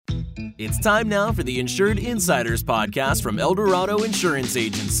It's time now for the Insured Insiders podcast from Eldorado Insurance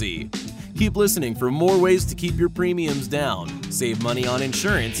Agency. Keep listening for more ways to keep your premiums down, save money on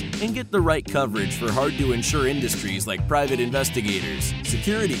insurance, and get the right coverage for hard-to-insure industries like private investigators,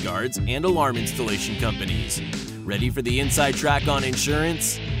 security guards, and alarm installation companies. Ready for the inside track on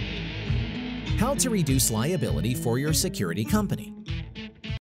insurance? How to reduce liability for your security company.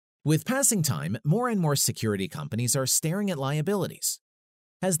 With passing time, more and more security companies are staring at liabilities.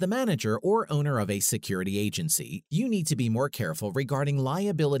 As the manager or owner of a security agency, you need to be more careful regarding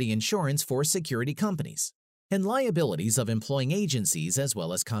liability insurance for security companies and liabilities of employing agencies as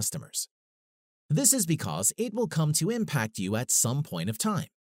well as customers. This is because it will come to impact you at some point of time.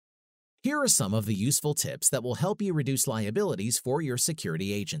 Here are some of the useful tips that will help you reduce liabilities for your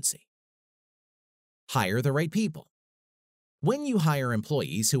security agency. Hire the right people. When you hire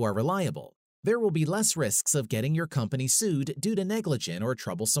employees who are reliable, there will be less risks of getting your company sued due to negligent or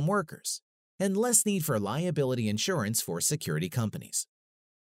troublesome workers, and less need for liability insurance for security companies.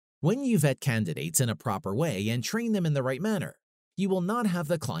 When you vet candidates in a proper way and train them in the right manner, you will not have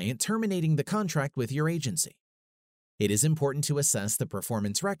the client terminating the contract with your agency. It is important to assess the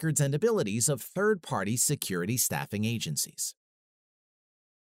performance records and abilities of third-party security staffing agencies.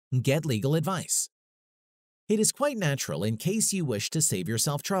 Get legal advice. It is quite natural in case you wish to save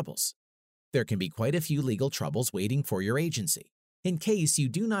yourself troubles. There can be quite a few legal troubles waiting for your agency, in case you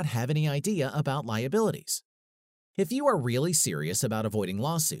do not have any idea about liabilities. If you are really serious about avoiding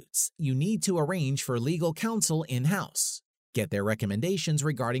lawsuits, you need to arrange for legal counsel in-house, get their recommendations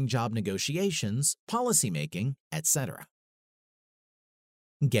regarding job negotiations, policymaking, etc.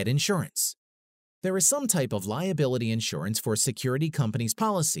 Get insurance. There is some type of liability insurance for security companies'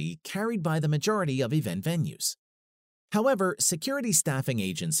 policy carried by the majority of event venues. However, security staffing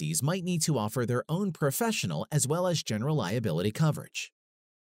agencies might need to offer their own professional as well as general liability coverage.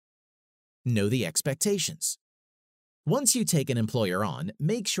 Know the expectations. Once you take an employer on,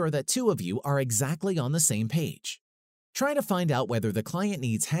 make sure that two of you are exactly on the same page. Try to find out whether the client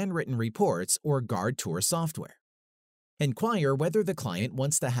needs handwritten reports or guard tour software. Inquire whether the client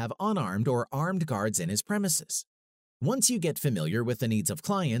wants to have unarmed or armed guards in his premises. Once you get familiar with the needs of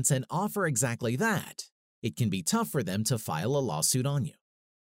clients and offer exactly that, it can be tough for them to file a lawsuit on you.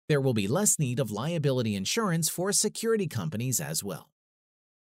 There will be less need of liability insurance for security companies as well.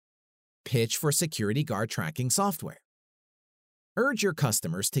 Pitch for security guard tracking software. Urge your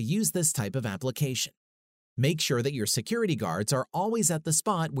customers to use this type of application. Make sure that your security guards are always at the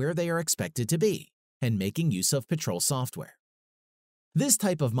spot where they are expected to be and making use of patrol software. This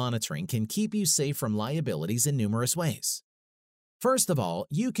type of monitoring can keep you safe from liabilities in numerous ways. First of all,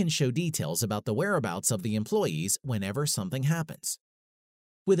 you can show details about the whereabouts of the employees whenever something happens.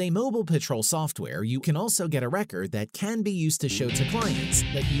 With a mobile patrol software, you can also get a record that can be used to show to clients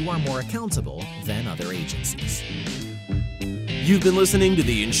that you are more accountable than other agencies. You've been listening to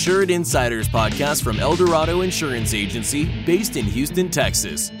the Insured Insiders podcast from Eldorado Insurance Agency, based in Houston,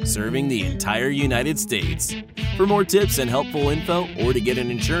 Texas, serving the entire United States. For more tips and helpful info, or to get an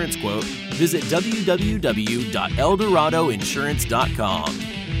insurance quote, visit www.eldoradoinsurance.com.